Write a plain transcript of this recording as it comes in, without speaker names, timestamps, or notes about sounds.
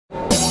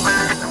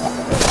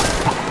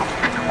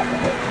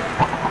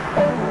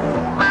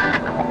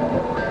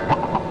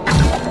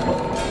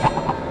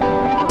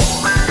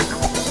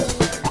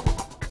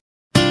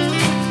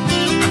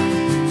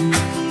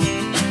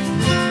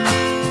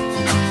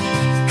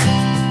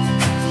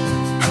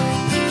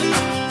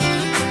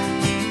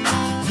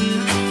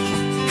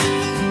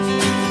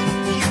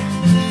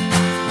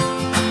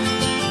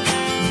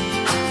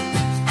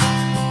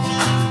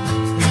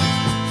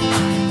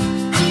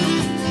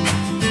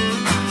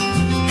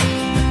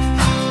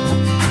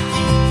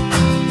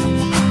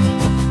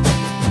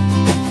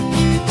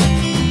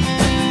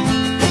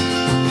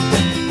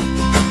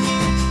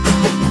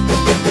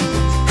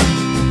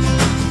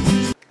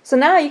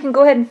now you can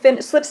go ahead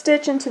and slip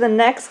stitch into the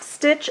next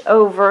stitch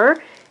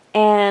over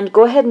and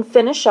go ahead and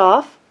finish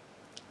off.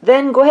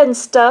 Then go ahead and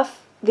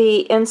stuff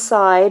the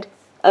inside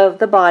of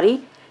the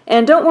body.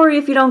 And don't worry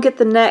if you don't get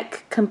the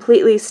neck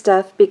completely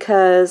stuffed,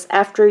 because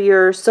after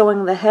you're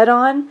sewing the head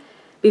on,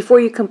 before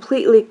you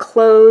completely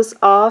close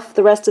off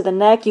the rest of the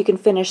neck, you can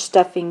finish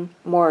stuffing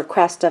more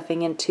craft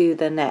stuffing into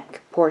the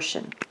neck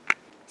portion.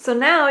 So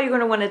now you're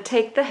going to want to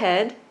take the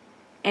head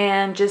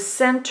and just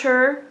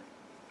center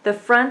the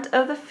front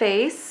of the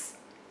face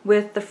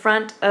with the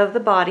front of the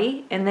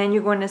body, and then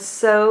you're going to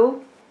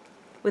sew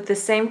with the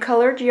same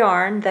colored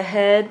yarn the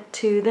head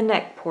to the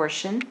neck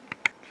portion.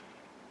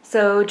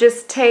 So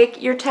just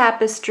take your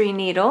tapestry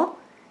needle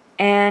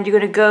and you're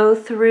going to go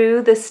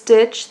through the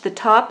stitch, the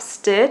top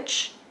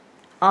stitch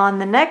on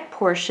the neck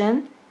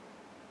portion,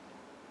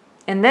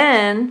 and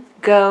then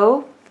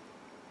go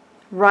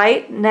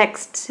right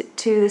next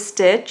to the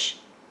stitch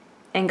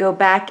and go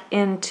back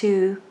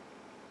into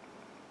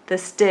the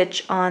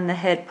stitch on the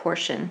head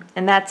portion.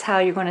 And that's how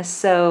you're going to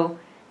sew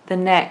the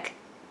neck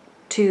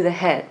to the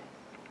head.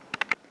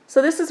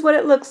 So this is what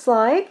it looks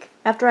like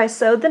after I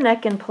sewed the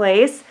neck in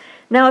place.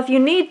 Now if you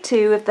need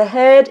to, if the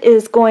head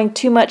is going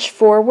too much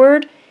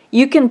forward,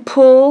 you can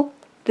pull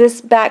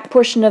this back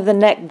portion of the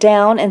neck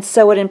down and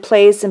sew it in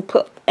place,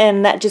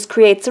 and that just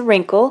creates a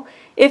wrinkle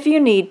if you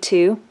need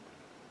to.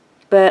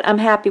 But I'm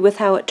happy with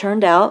how it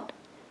turned out.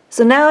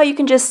 So now you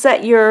can just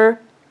set your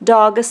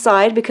dog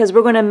aside because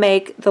we're going to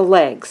make the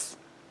legs.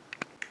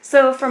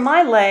 So for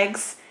my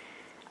legs,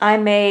 I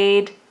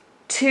made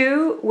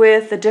 2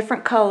 with a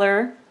different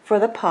color for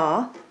the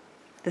paw,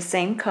 the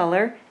same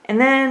color, and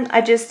then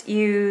I just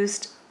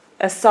used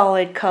a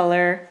solid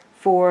color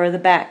for the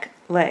back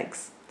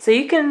legs. So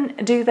you can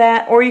do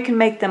that, or you can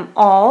make them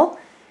all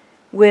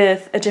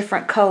with a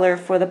different color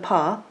for the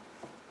paw.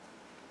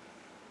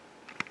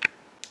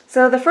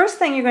 So the first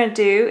thing you're going to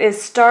do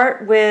is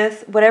start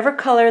with whatever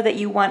color that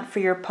you want for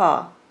your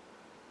paw.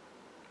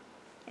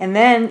 And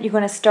then you're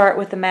going to start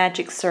with the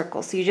magic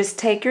circle. So you just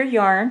take your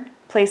yarn,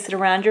 place it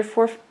around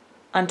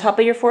on top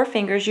of your 4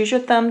 fingers, use your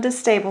thumb to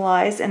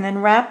stabilize, and then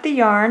wrap the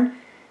yarn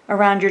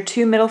around your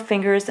 2 middle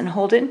fingers and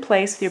hold it in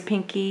place with your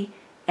pinky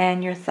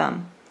and your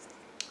thumb.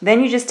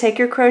 Then you just take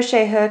your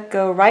crochet hook,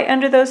 go right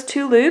under those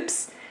 2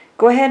 loops,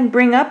 go ahead and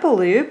bring up a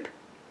loop,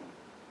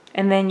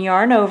 and then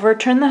yarn over,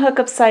 turn the hook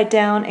upside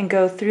down and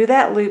go through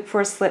that loop for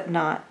a slip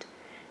knot.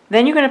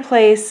 Then you're going to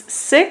place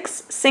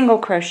 6 single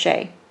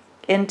crochet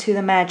into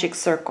the magic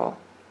circle.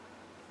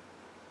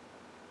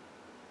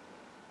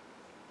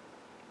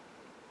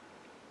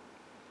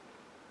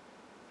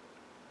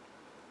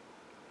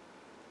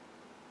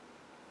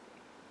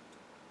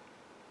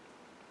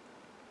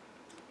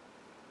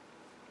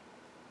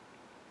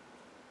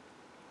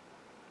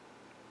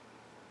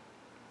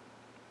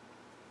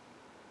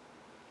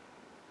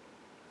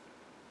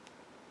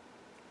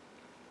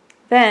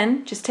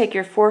 Then just take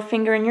your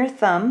forefinger and your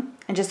thumb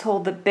and just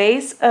hold the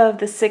base of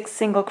the 6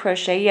 single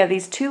crochet. You have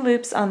these 2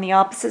 loops on the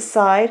opposite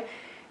side.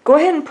 Go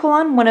ahead and pull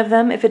on one of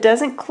them. If it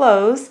doesn't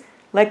close,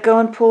 let go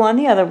and pull on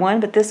the other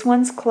one, but this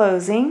one's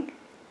closing.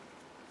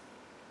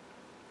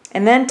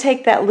 And then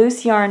take that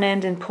loose yarn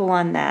end and pull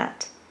on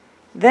that.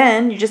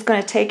 Then you're just going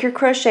to take your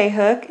crochet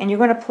hook and you're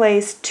going to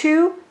place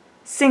 2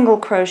 single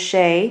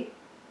crochet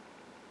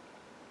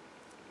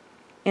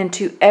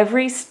into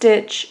every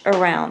stitch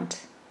around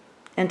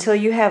until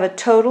you have a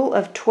total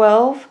of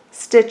 12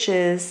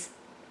 stitches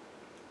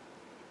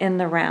in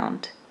the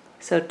round.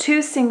 So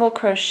 2 single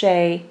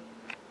crochet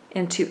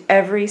into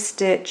every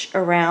stitch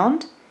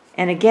around,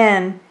 and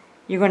again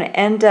you're going to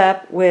end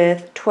up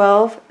with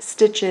 12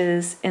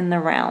 stitches in the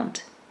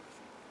round.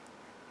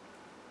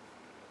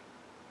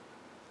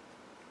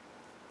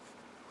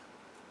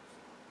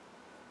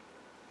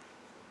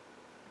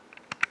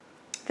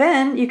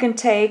 Then you can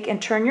take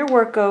and turn your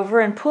work over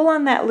and pull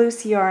on that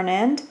loose yarn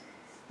end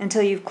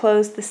until you've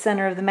closed the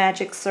center of the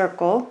magic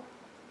circle.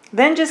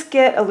 Then just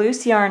get a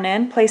loose yarn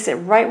end, place it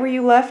right where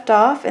you left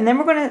off, and then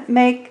we're going to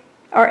make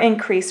our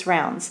increase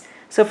rounds.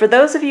 So for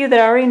those of you that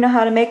already know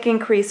how to make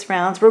increase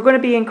rounds, we're going to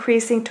be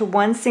increasing to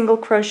 1 single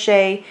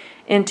crochet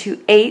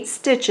into 8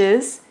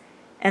 stitches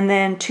and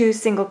then 2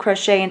 single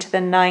crochet into the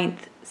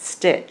 9th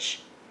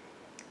stitch.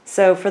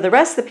 So for the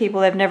rest of the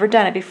people that have never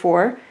done it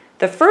before,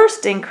 the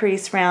first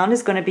increase round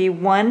is going to be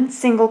 1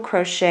 single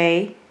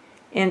crochet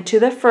into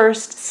the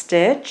first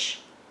stitch,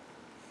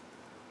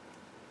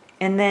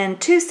 and then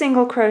 2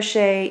 single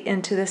crochet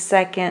into the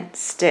second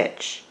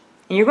stitch.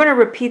 And you're going to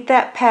repeat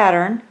that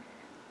pattern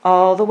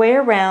all the way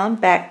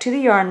around back to the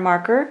yarn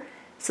marker.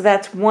 So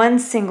that's 1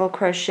 single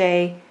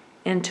crochet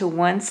into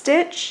 1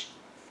 stitch,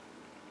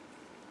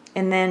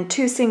 and then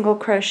 2 single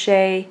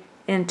crochet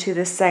into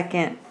the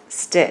second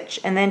stitch.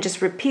 And then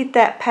just repeat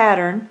that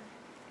pattern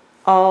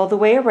all the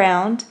way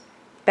around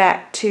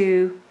back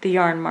to the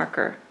yarn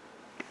marker.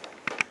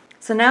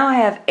 So now I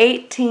have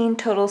 18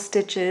 total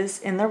stitches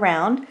in the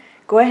round.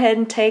 Go ahead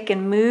and take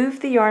and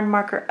move the yarn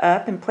marker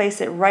up and place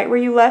it right where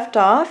you left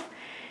off.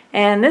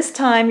 And this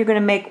time you're going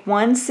to make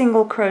 1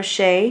 single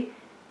crochet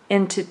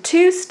into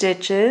 2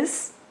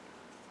 stitches,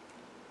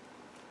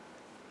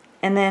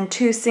 and then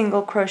 2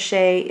 single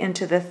crochet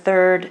into the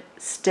 3rd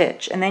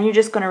stitch. And then you're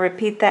just going to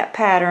repeat that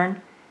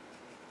pattern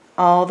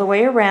all the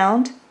way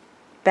around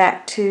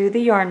back to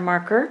the yarn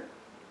marker.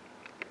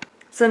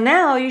 So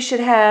now you should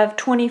have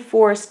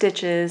 24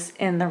 stitches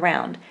in the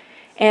round.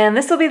 And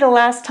this will be the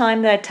last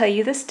time that I tell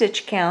you the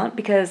stitch count,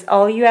 because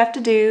all you have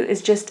to do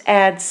is just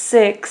add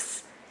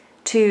 6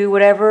 to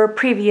whatever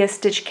previous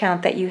stitch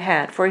count that you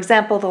had. For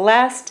example, the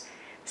last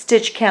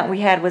stitch count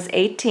we had was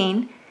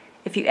 18.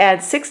 If you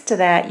add 6 to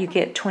that, you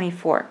get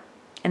 24.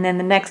 And then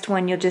the next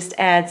one you'll just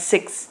add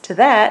 6 to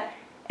that,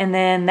 and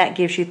then that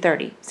gives you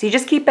 30. So you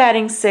just keep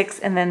adding 6,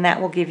 and then that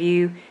will give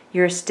you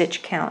your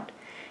stitch count.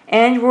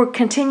 And we're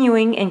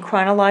continuing in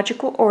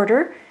chronological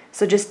order.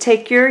 So just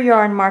take your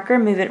yarn marker,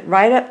 move it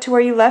right up to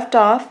where you left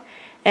off,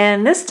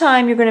 and this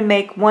time you're going to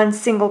make 1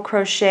 single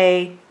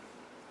crochet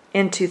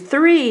into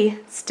 3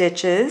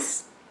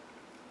 stitches,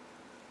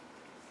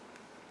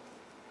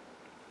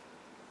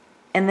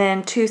 and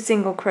then 2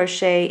 single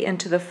crochet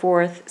into the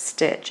 4th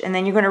stitch. And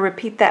then you're going to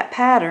repeat that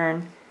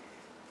pattern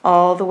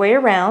all the way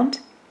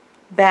around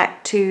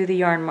back to the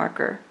yarn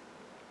marker.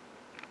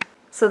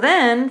 So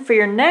then for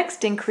your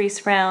next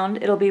increase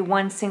round, it'll be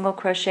 1 single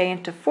crochet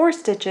into 4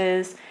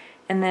 stitches,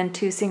 and then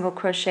 2 single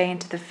crochet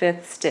into the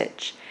 5th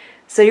stitch.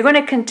 So you're going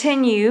to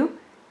continue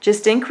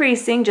just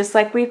increasing, just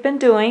like we've been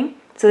doing.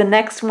 So the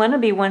next one will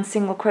be 1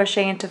 single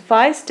crochet into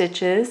 5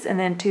 stitches, and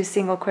then 2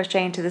 single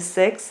crochet into the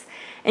 6th.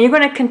 And you're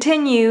going to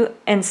continue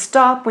and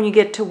stop when you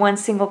get to 1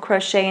 single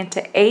crochet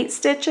into 8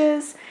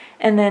 stitches,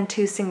 and then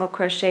 2 single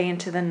crochet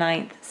into the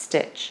 9th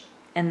stitch,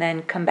 and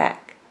then come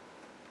back.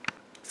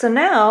 So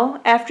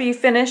now, after you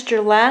finished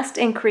your last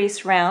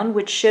increase round,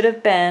 which should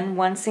have been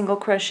 1 single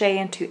crochet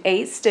into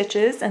 8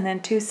 stitches and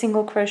then 2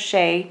 single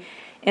crochet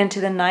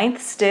into the 9th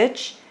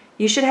stitch,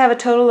 you should have a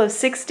total of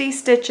 60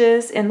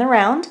 stitches in the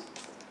round.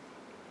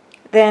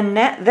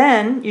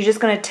 Then you're just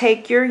going to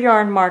take your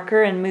yarn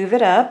marker and move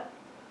it up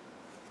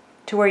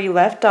to where you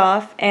left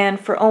off, and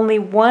for only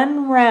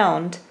 1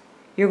 round,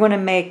 you're going to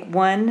make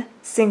 1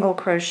 single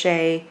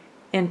crochet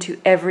into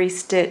every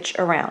stitch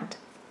around.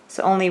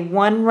 So only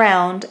 1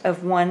 round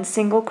of 1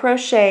 single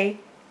crochet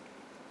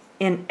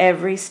in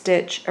every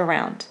stitch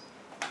around.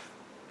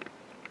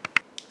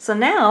 So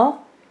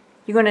now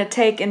you're going to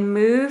take and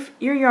move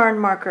your yarn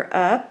marker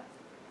up,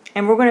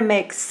 and we're going to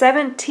make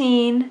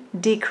 17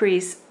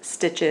 decrease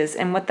stitches.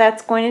 And what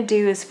that's going to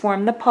do is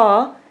form the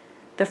paw,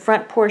 the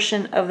front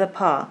portion of the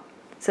paw.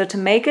 So to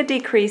make a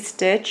decrease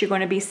stitch, you're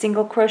going to be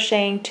single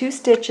crocheting 2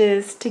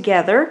 stitches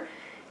together.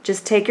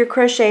 Just take your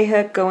crochet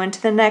hook, go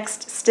into the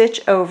next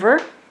stitch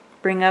over,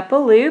 bring up a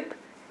loop,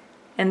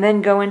 and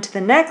then go into the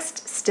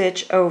next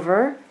stitch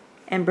over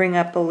and bring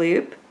up a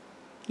loop.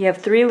 You have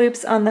 3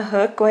 loops on the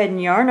hook. Go ahead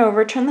and yarn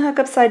over, turn the hook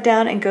upside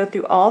down, and go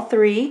through all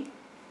 3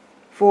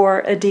 for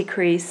a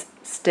decrease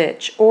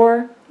stitch,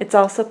 or it's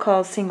also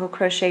called single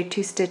crochet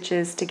 2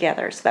 stitches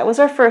together. So that was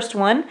our first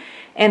one,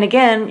 and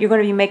again you're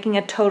going to be making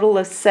a total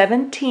of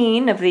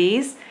 17 of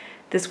these.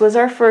 This was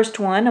our first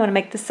one. I'm going to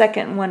make the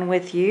second one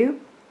with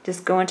you.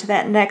 Just go into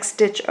that next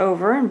stitch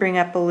over and bring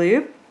up a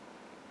loop,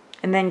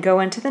 and then go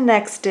into the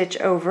next stitch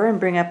over and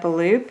bring up a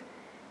loop.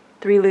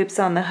 3 loops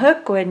on the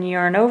hook. Go ahead and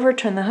yarn over,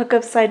 turn the hook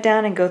upside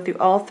down, and go through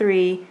all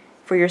 3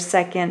 for your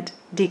second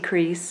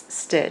decrease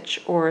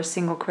stitch, or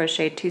single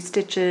crochet 2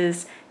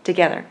 stitches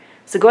together.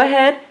 So go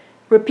ahead,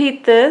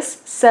 repeat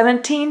this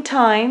 17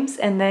 times,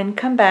 and then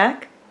come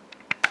back.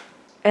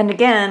 And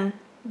again,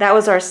 that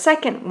was our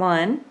second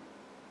one,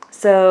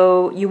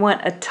 so you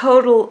want a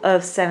total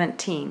of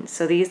 17.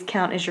 So these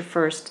count as your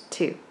first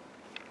 2.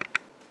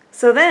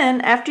 So then,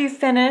 after you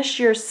finish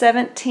your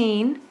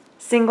 17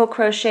 single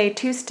crochet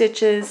 2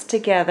 stitches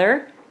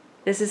together,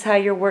 this is how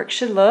your work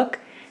should look.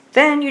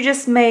 Then you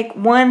just make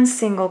 1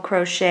 single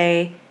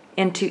crochet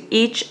into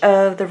each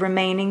of the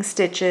remaining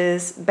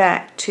stitches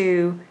back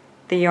to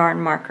the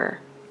yarn marker.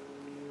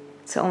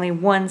 So only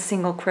 1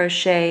 single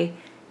crochet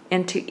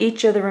into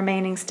each of the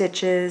remaining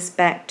stitches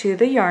back to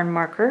the yarn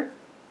marker.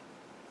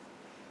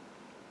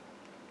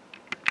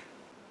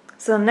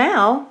 So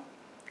now,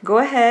 go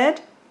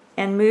ahead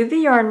and move the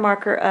yarn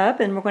marker up,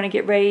 and we're going to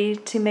get ready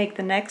to make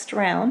the next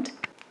round.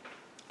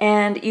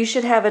 And you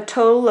should have a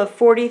total of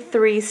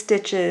 43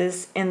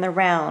 stitches in the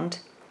round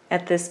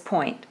at this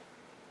point.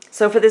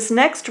 So for this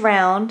next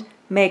round,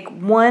 make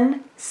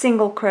 1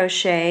 single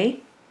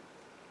crochet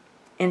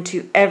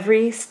into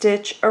every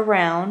stitch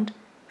around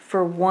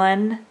for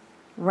 1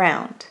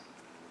 round.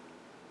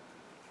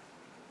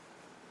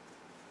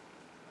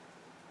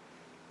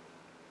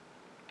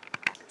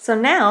 So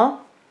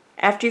now,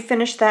 after you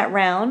finish that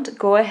round,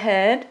 go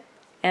ahead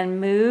and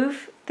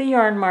move the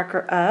yarn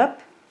marker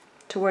up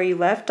to where you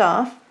left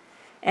off,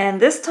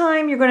 and this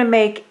time you're going to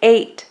make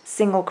 8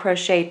 single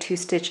crochet 2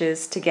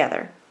 stitches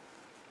together.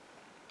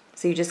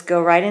 So you just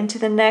go right into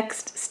the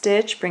next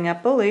stitch, bring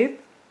up a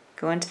loop,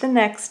 go into the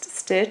next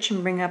stitch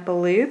and bring up a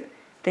loop,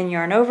 then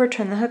yarn over,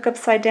 turn the hook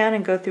upside down,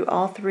 and go through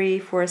all 3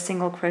 for a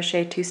single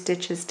crochet 2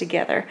 stitches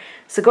together.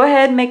 So go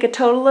ahead and make a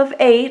total of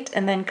 8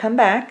 and then come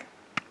back.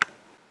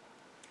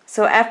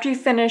 So after you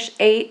finish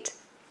 8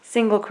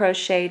 single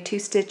crochet 2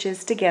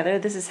 stitches together.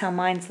 This is how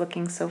mine's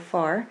looking so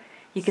far.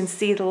 You can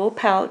see the little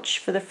pouch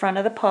for the front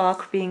of the paw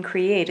being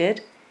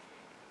created.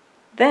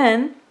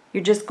 Then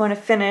you're just going to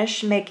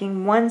finish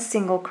making 1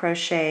 single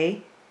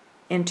crochet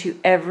into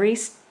every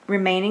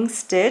remaining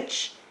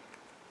stitch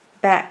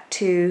back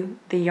to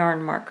the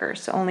yarn marker.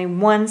 So only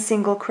 1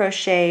 single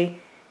crochet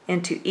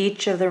into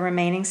each of the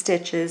remaining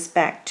stitches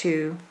back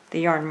to the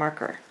yarn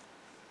marker.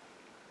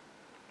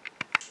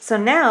 So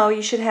now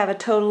you should have a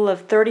total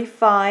of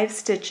 35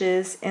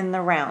 stitches in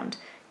the round.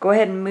 Go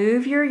ahead and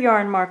move your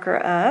yarn marker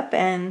up,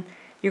 and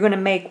you're going to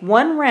make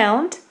 1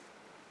 round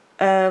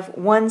of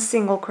 1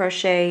 single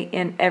crochet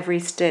in every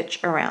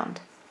stitch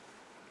around.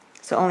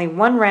 So only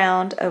 1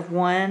 round of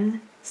 1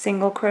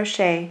 single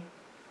crochet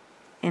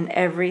in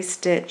every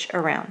stitch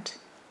around.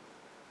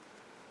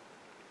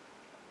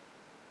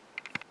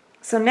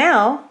 So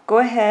now go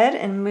ahead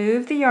and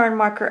move the yarn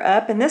marker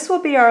up, and this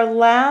will be our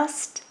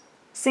last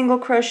single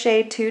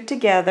crochet 2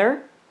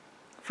 together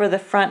for the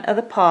front of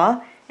the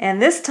paw,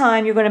 and this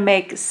time you're going to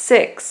make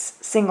 6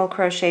 single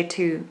crochet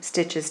 2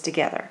 stitches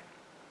together.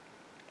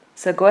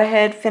 So go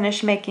ahead,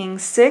 finish making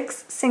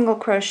 6 single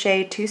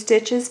crochet 2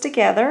 stitches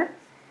together,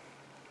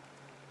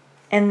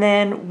 and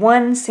then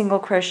 1 single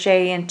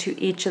crochet into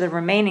each of the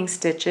remaining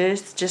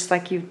stitches, just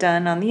like you've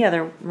done on the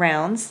other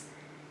rounds,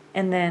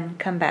 and then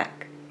come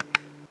back.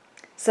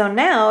 So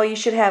now you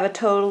should have a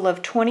total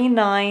of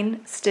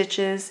 29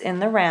 stitches in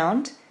the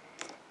round,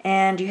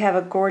 and you have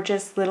a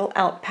gorgeous little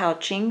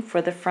outpouching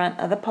for the front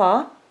of the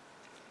paw.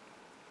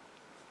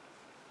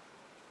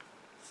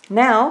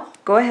 Now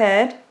go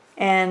ahead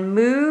and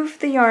move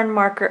the yarn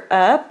marker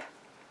up,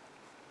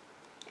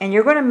 and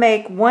you're going to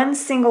make 1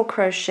 single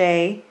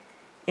crochet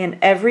in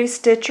every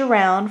stitch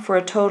around for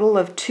a total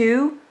of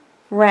 2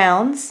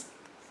 rounds,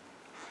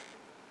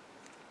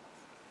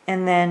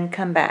 and then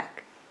come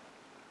back.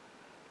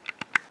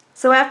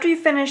 So after you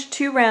finish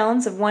 2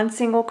 rounds of 1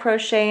 single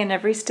crochet in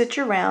every stitch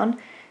around,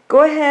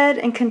 go ahead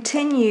and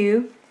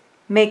continue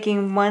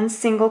making 1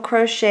 single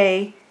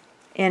crochet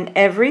in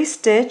every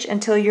stitch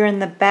until you're in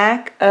the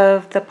back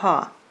of the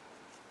paw.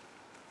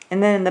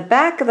 And then in the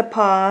back of the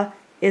paw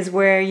is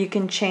where you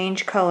can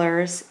change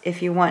colors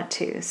if you want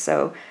to.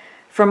 So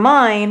for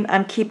mine,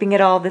 I'm keeping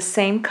it all the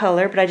same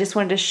color, but I just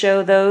wanted to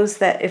show those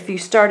that if you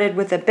started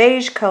with a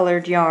beige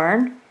colored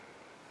yarn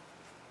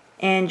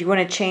and you want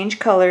to change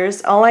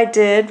colors, all I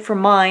did for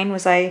mine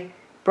was I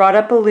brought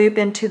up a loop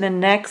into the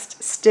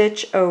next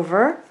stitch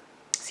over.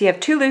 So you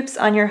have 2 loops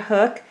on your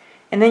hook,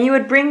 and then you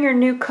would bring your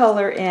new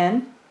color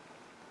in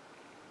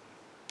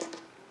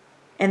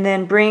and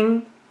then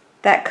bring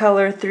that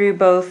color through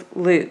both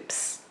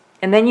loops.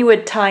 And then you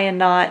would tie a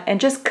knot and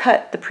just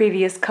cut the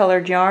previous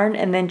colored yarn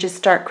and then just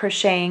start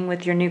crocheting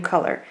with your new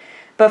color.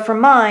 But for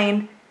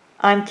mine,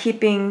 I'm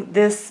keeping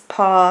this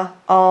paw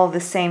all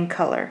the same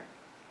color.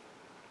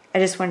 I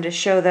just wanted to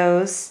show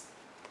those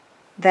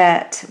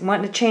that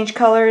want to change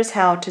colors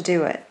how to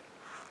do it.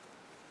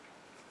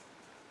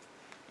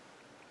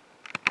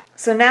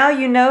 So now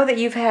you know that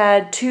you've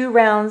had 2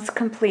 rounds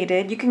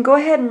completed. You can go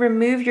ahead and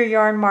remove your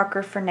yarn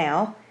marker for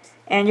now,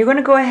 and you're going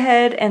to go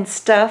ahead and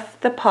stuff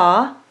the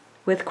paw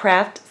with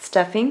craft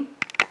stuffing.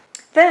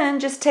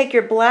 Then just take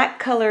your black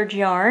colored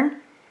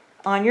yarn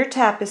on your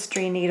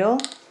tapestry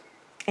needle,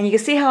 and you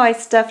can see how I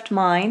stuffed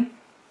mine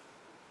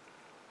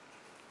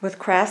with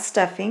craft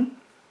stuffing.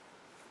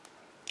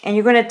 And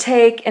you're going to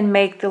take and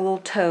make the little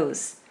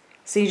toes.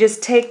 So you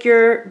just take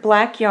your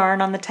black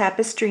yarn on the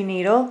tapestry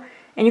needle,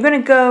 and you're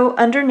going to go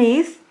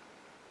underneath,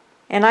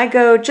 and I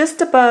go just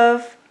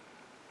above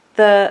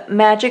the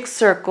magic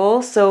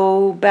circle,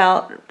 so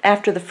about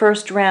after the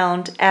first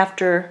round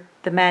after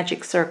the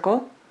magic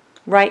circle,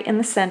 right in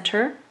the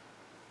center.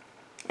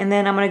 And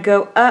then I'm going to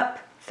go up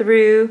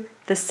through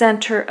the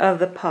center of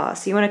the paw.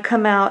 So you want to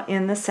come out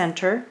in the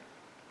center.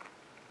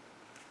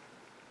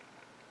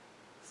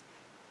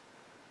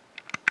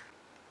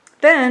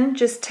 Then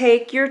just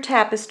take your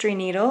tapestry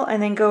needle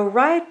and then go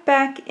right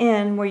back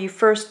in where you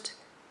first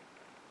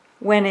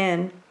went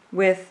in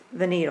with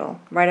the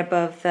needle, right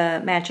above the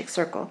magic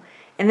circle.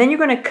 And then you're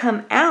going to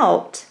come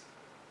out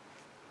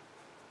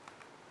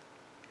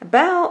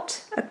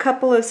about a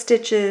couple of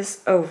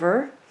stitches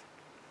over.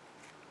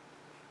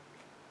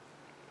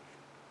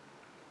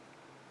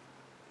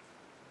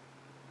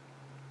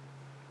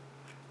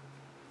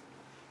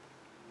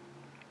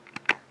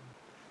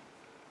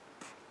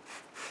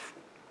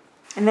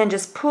 And then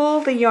just pull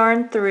the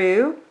yarn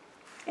through,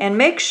 and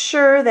make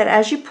sure that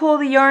as you pull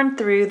the yarn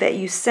through that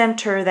you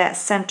center that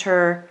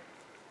center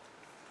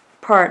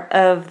part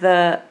of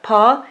the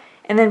paw,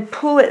 and then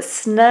pull it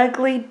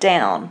snugly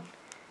down.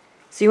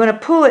 So you want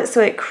to pull it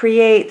so it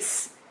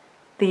creates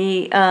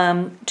the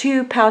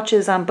 2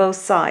 pouches on both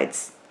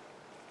sides.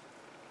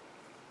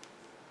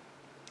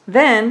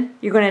 Then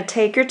you're going to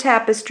take your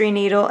tapestry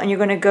needle and you're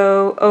going to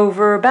go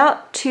over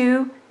about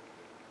 2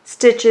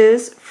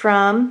 stitches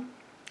from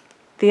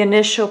the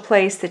initial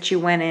place that you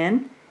went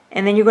in,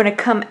 and then you're going to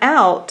come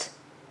out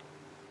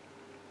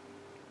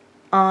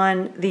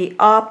on the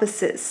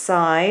opposite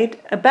side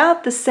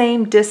about the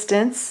same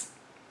distance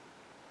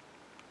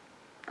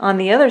on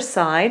the other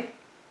side.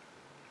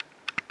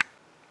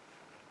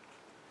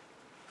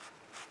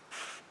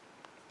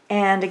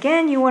 And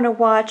again, you want to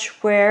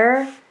watch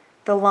where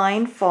the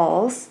line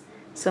falls,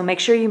 so make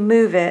sure you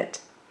move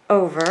it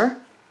over,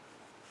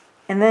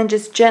 and then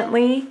just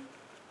gently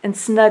and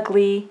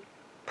snugly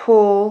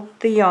pull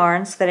the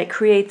yarn so that it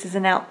creates as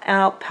an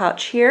out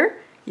pouch here.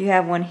 You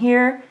have one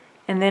here,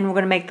 and then we're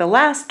going to make the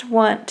last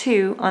one,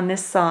 two, on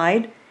this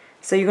side.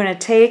 So you're going to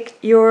take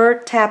your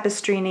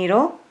tapestry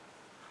needle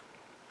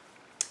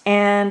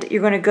and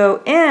you're going to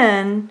go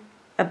in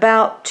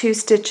about 2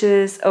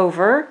 stitches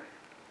over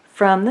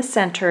from the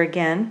center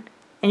again,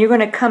 and you're going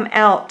to come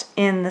out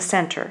in the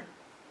center.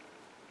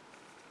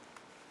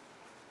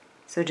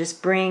 So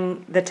just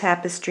bring the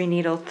tapestry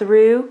needle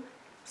through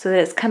so that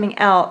it's coming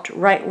out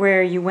right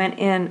where you went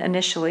in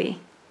initially.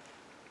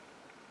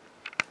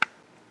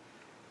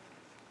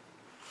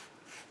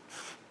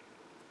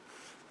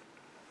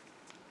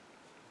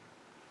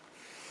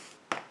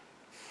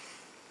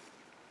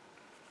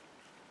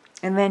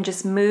 And then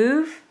just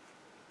move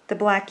the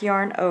black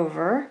yarn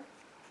over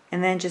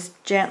and then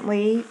just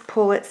gently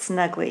pull it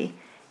snugly.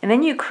 And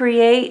then you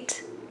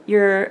create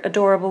your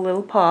adorable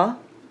little paw.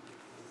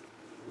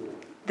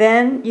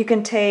 Then you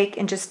can take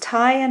and just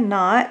tie a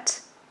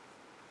knot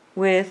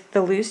with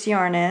the loose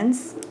yarn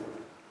ends.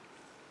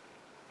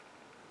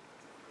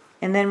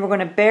 And then we're going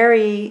to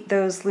bury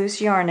those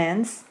loose yarn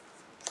ends.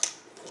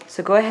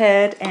 So go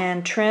ahead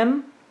and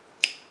trim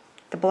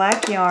the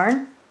black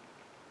yarn.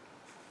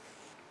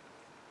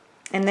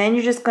 And then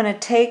you're just going to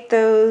take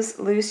those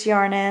loose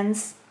yarn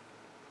ends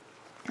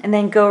and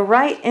then go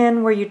right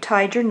in where you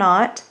tied your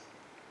knot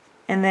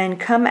and then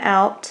come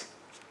out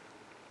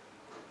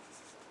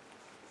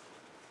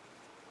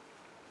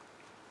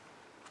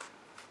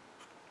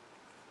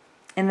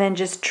and then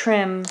just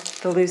trim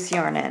the loose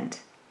yarn end.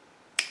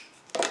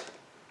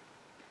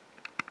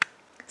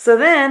 So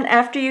then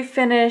after you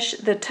finish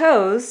the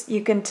toes,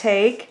 you can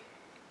take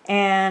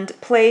and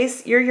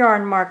place your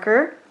yarn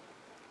marker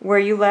where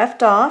you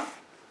left off.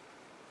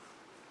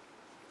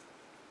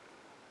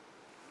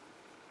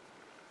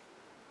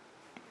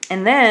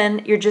 And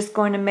then you're just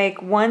going to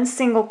make 1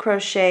 single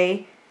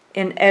crochet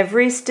in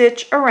every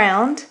stitch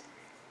around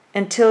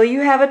until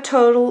you have a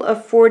total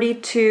of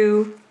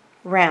 42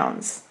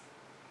 rounds.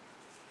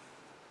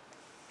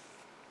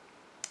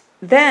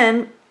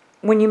 Then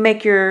when you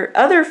make your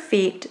other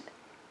feet,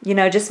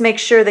 just make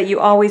sure that you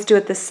always do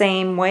it the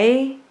same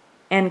way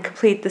and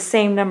complete the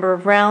same number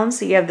of rounds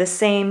so you have the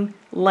same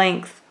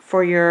length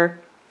for your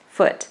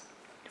foot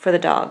for the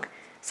dog.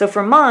 So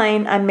for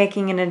mine, I'm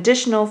making an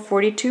additional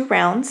 42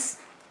 rounds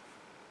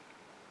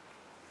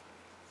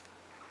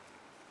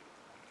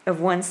of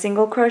 1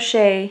 single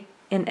crochet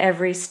in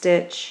every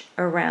stitch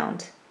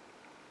around.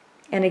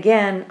 And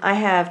again, I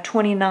have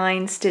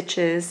 29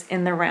 stitches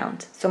in the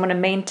round. So I'm going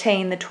to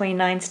maintain the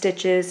 29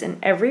 stitches in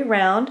every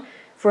round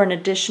for an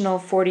additional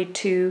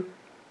 42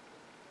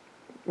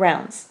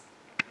 rounds.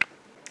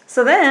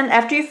 So then,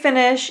 after you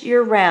finish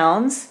your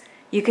rounds,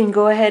 you can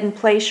go ahead and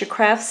place your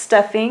craft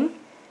stuffing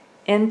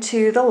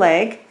into the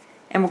leg,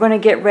 and we're going to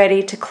get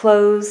ready to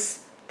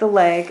close the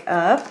leg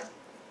up.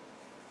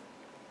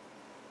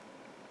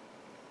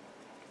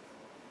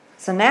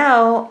 So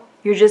now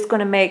you're just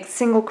going to make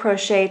single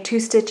crochet 2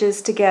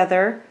 stitches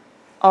together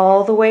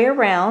all the way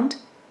around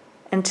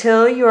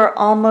until you are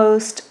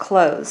almost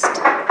closed.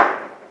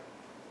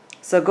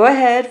 So go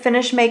ahead,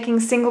 finish making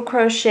single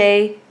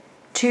crochet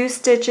 2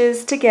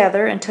 stitches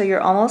together until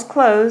you're almost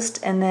closed,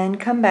 and then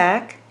come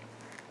back.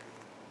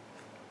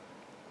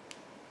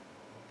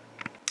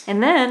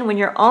 And then when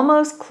you're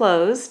almost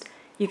closed,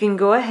 you can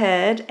go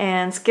ahead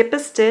and skip a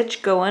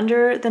stitch, go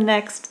under the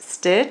next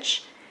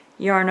stitch,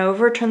 yarn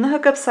over, turn the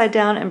hook upside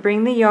down, and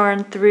bring the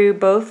yarn through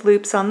both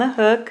loops on the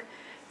hook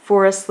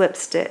for a slip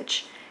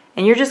stitch.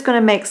 And you're just going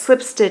to make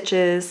slip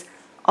stitches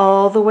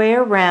all the way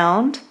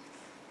around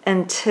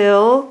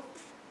until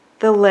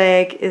the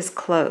leg is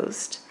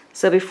closed.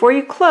 So before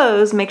you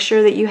close, make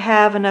sure that you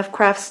have enough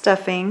craft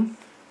stuffing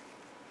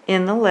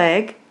in the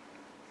leg.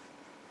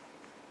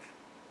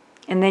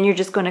 And then you're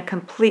just going to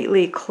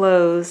completely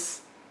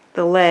close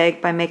the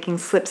leg by making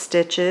slip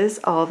stitches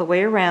all the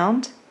way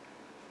around.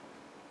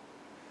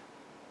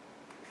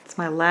 It's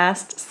my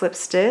last slip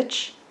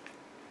stitch.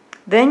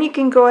 Then you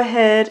can go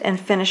ahead and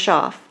finish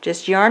off.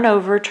 Just yarn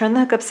over, turn the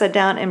hook upside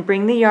down, and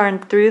bring the yarn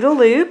through the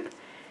loop,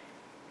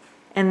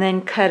 and then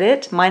cut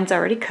it. Mine's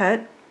already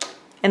cut.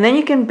 And then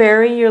you can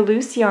bury your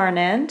loose yarn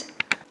end.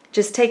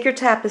 Just take your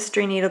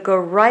tapestry needle, go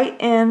right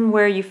in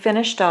where you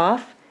finished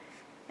off,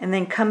 and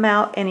then come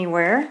out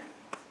anywhere.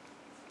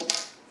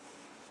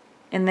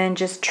 And then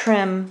just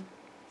trim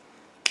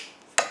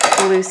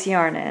the loose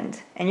yarn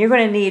end. And you're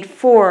going to need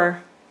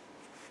 4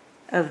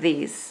 of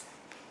these.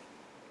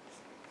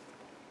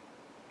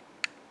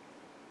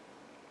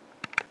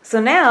 So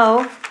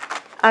now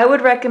I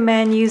would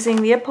recommend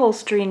using the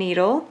upholstery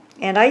needle,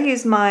 and I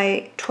use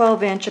my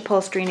 12-inch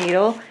upholstery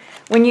needle.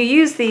 When you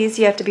use these,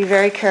 you have to be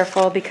very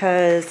careful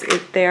because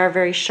they are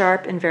very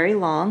sharp and very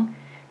long,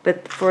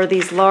 but for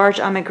these large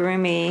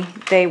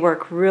amigurumi, they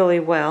work really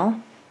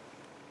well.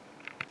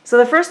 So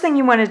the first thing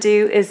you want to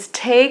do is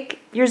take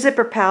your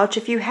zipper pouch,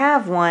 if you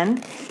have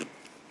one,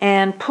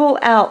 and pull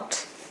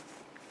out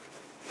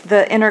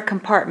the inner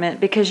compartment,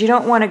 because you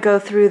don't want to go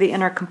through the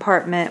inner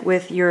compartment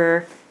with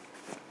your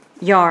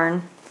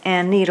yarn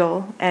and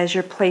needle as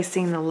you're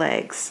placing the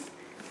legs.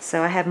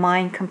 So I have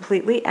mine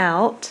completely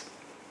out.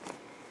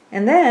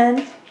 And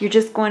then you're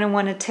just going to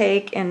want to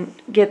take and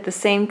get the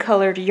same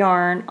colored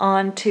yarn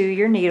onto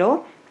your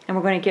needle, and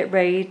we're going to get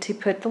ready to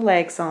put the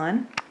legs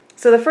on.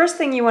 So the first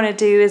thing you want to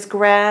do is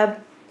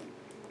grab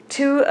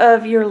two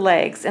of your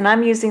legs, and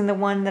I'm using the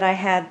one that I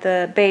had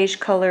the beige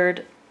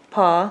colored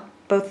paw,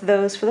 both of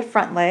those for the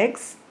front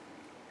legs.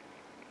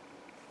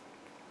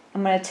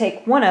 I'm going to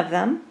take one of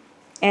them,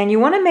 and you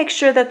want to make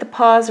sure that the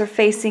paws are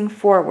facing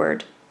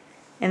forward,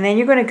 and then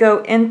you're going to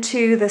go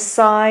into the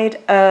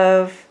side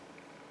of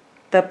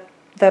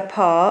the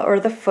paw or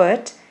the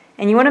foot,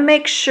 and you want to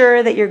make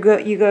sure that you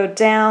go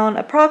down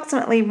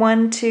approximately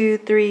 1, 2,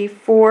 3,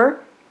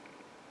 4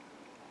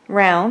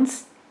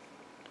 rounds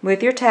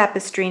with your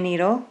tapestry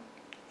needle,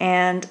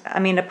 and I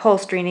mean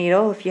upholstery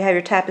needle. If you have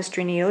your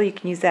tapestry needle, you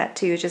can use that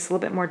too. It's just a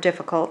little bit more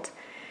difficult.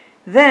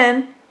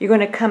 Then you're going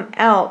to come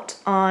out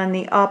on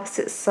the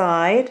opposite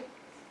side,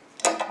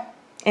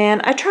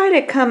 and I try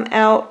to come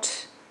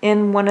out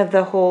in one of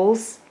the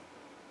holes,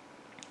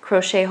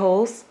 crochet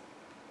holes,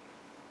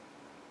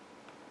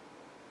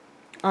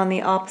 on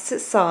the opposite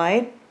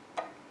side.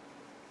 I'm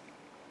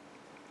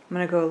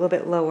going to go a little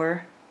bit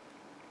lower.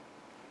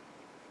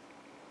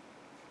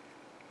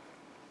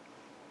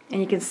 And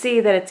you can see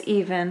that it's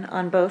even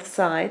on both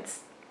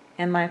sides,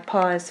 and my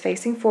paw is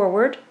facing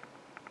forward.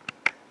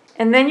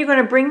 And then you're going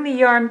to bring the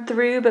yarn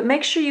through, but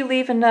make sure you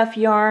leave enough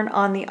yarn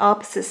on the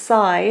opposite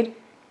side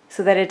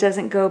so that it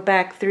doesn't go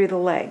back through the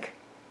leg.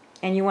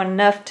 And you want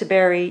enough to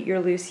bury your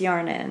loose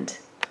yarn end.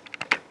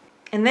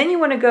 And then you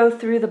want to go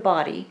through the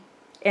body.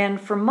 And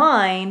for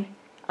mine,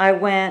 I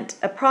went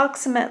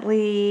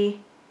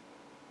approximately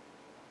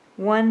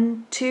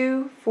 1,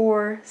 2,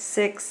 4,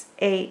 6,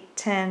 8,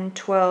 10,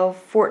 12,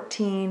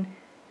 14,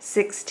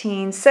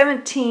 16,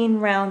 17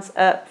 rounds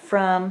up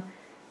from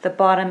the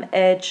bottom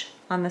edge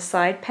on the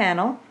side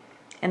panel.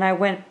 And I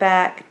went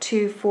back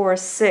 2, 4,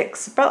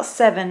 6, about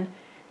 7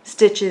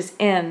 stitches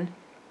in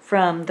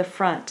from the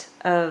front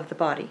of the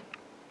body.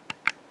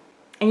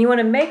 And you want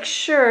to make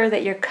sure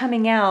that you're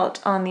coming out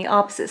on the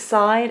opposite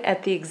side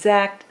at the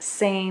exact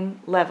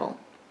same level.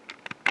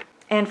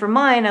 And for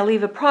mine, I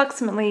leave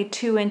approximately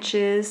 2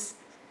 inches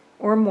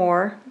or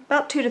more,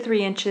 about 2 to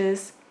 3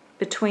 inches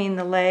between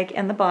the leg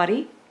and the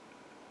body.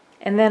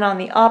 And then on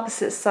the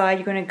opposite side,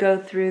 you're going to go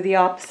through the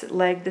opposite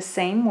leg the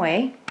same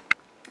way.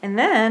 And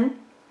then,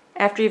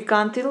 after you've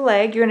gone through the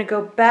leg, you're going to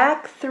go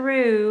back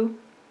through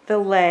the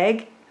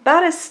leg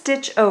about a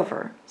stitch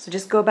over. So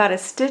just go about a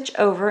stitch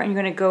over, and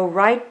you're going to go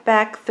right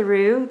back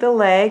through the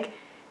leg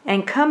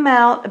and come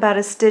out about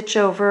a stitch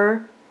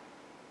over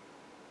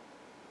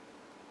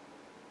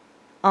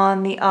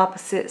on the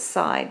opposite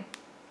side.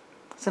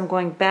 So I'm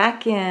going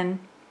back in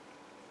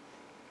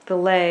the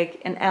leg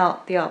and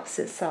out the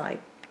opposite side.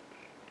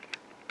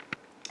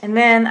 And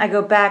then I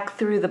go back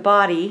through the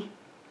body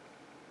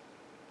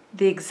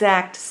the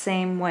exact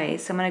same way.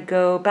 So I'm going to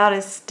go about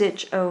a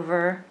stitch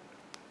over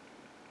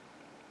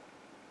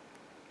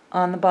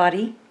on the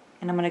body,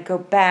 and I'm going to go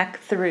back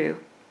through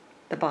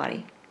the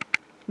body.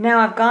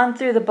 Now I've gone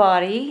through the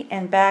body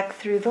and back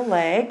through the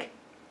leg,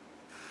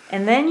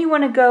 and then you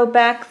want to go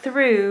back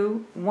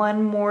through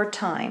one more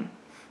time.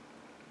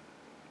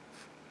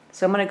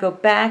 So I'm going to go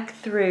back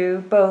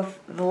through both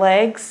the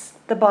legs,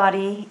 the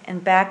body,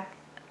 and back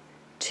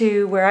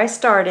to where I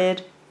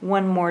started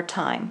one more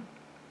time.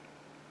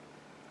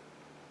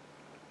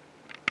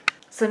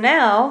 So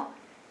now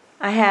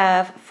I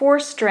have 4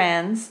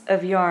 strands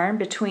of yarn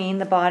between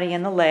the body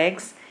and the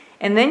legs,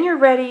 and then you're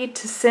ready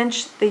to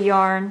cinch the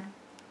yarn,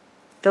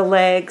 the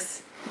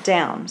legs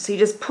down. So you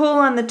just pull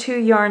on the 2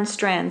 yarn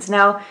strands.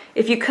 Now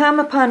if you come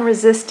upon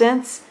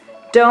resistance,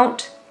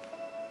 don't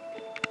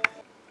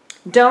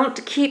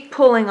keep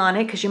pulling on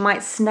it, because you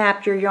might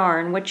snap your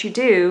yarn. What you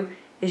do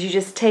is you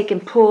just take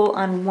and pull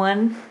on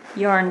 1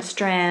 yarn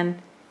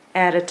strand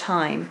at a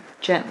time,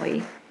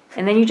 gently.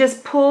 And then you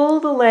just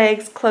pull the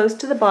legs close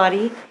to the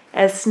body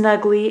as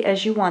snugly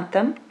as you want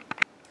them.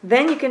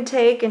 Then you can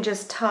take and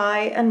just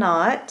tie a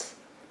knot.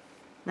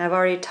 And I've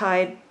already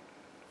tied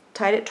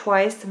it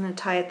twice. I'm going to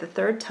tie it the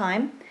 3rd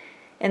time.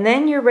 And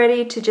then you're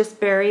ready to just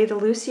bury the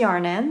loose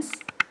yarn ends.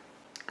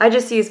 I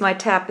just use my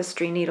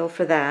tapestry needle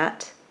for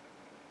that.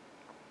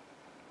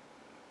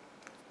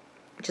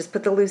 Just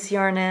put the loose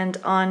yarn end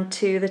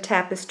onto the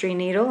tapestry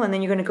needle, and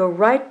then you're going to go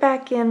right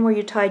back in where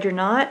you tied your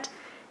knot,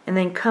 and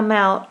then come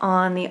out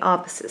on the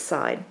opposite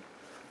side.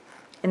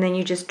 And then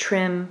you just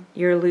trim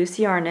your loose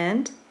yarn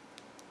end.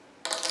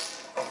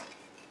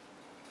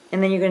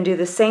 And then you're going to do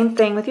the same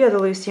thing with the other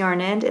loose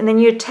yarn end, and then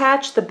you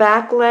attach the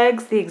back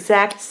legs the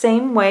exact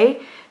same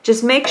way.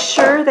 Just make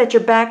sure that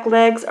your back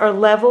legs are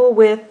level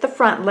with the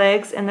front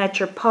legs and that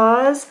your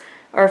paws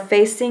are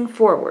facing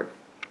forward.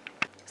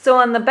 So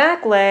on the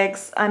back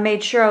legs, I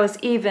made sure I was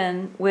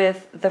even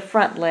with the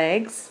front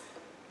legs.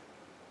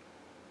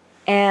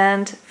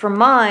 And for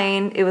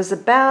mine, it was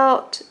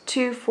about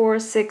 2, 4,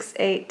 6,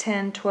 8,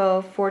 10,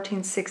 12,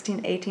 14,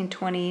 16, 18,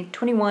 20,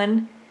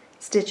 21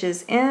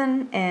 stitches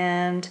in,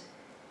 and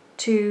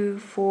 2,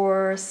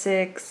 4,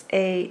 6,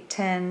 8,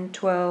 10,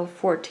 12,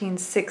 14,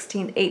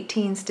 16,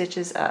 18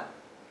 stitches up.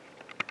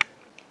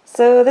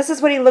 So this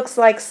is what he looks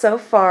like so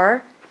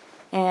far,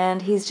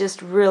 and he's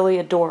just really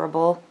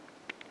adorable.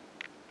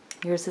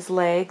 Here's his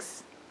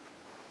legs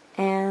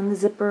and the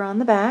zipper on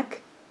the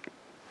back.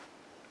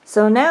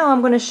 So now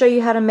I'm going to show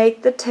you how to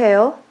make the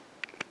tail.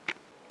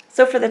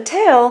 So for the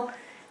tail,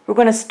 we're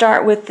going to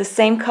start with the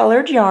same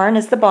colored yarn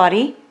as the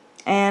body,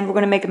 and we're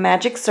going to make a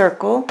magic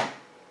circle.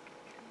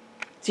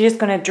 So you're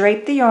just going to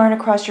drape the yarn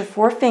across your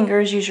 4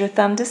 fingers, use your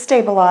thumb to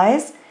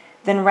stabilize,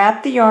 then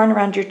wrap the yarn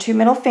around your 2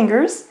 middle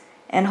fingers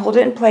and hold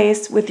it in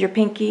place with your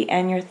pinky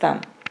and your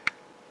thumb.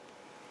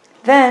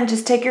 Then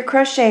just take your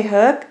crochet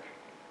hook,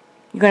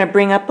 you're going to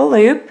bring up a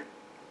loop,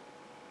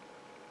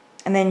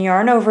 and then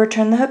yarn over,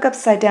 turn the hook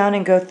upside down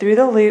and go through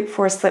the loop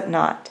for a slip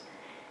knot.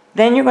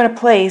 Then you're going to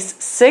place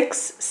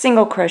 6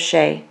 single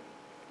crochet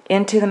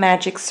into the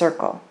magic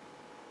circle.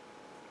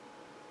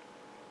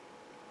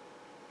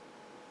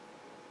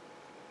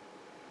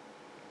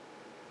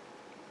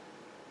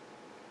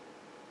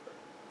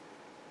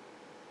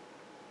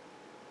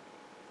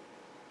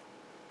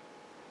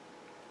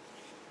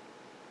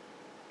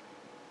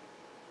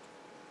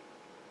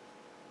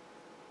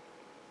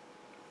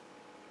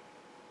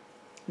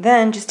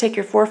 Then just take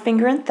your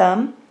forefinger and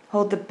thumb,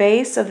 hold the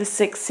base of the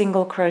 6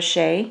 single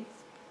crochet,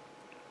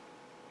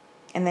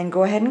 and then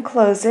go ahead and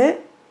close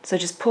it. So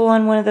just pull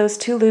on one of those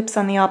 2 loops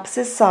on the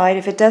opposite side.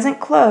 If it doesn't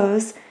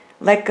close,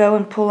 let go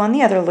and pull on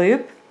the other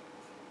loop.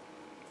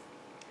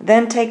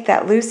 Then take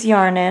that loose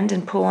yarn end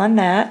and pull on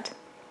that.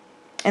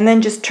 And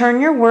then just turn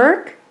your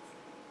work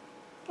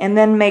and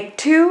then make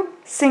 2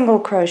 single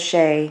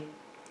crochet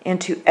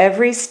into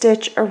every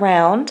stitch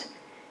around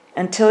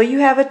until you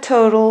have a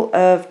total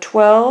of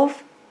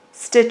 12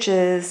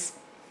 stitches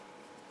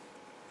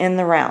in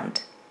the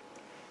round.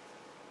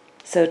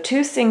 So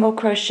 2 single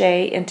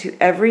crochet into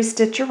every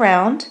stitch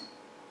around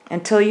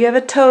until you have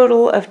a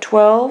total of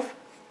 12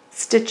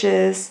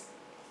 stitches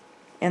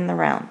in the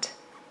round.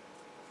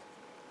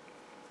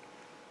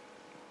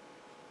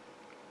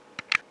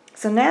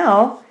 So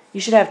now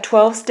you should have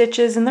 12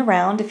 stitches in the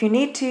round. If you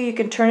need to, you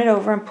can turn it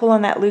over and pull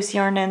on that loose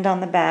yarn end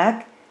on the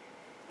back.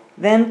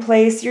 Then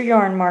place your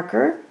yarn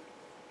marker,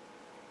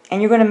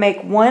 and you're going to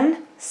make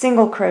 1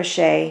 single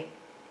crochet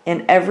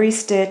in every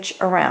stitch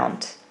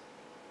around.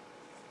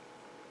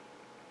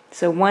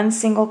 So 1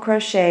 single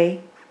crochet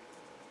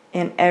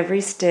in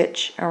every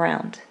stitch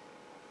around.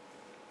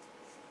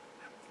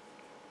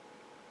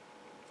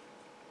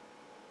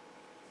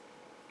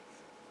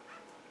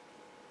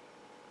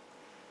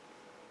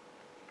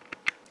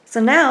 So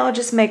now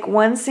just make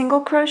 1 single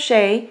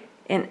crochet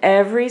in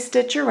every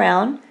stitch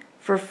around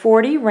for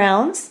 40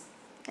 rounds.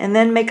 And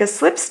then make a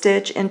slip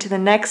stitch into the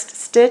next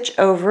stitch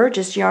over.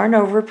 Just yarn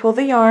over, pull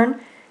the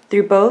yarn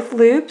through both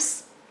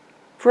loops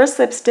for a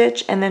slip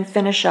stitch, and then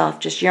finish off.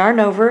 Just yarn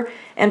over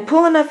and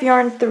pull enough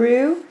yarn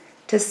through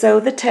to sew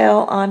the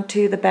tail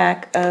onto the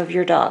back of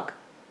your dog.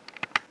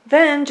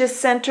 Then just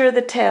center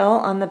the tail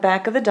on the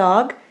back of the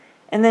dog,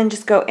 and then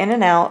just go in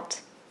and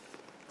out,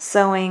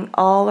 sewing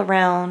all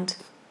around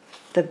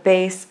the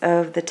base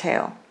of the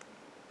tail.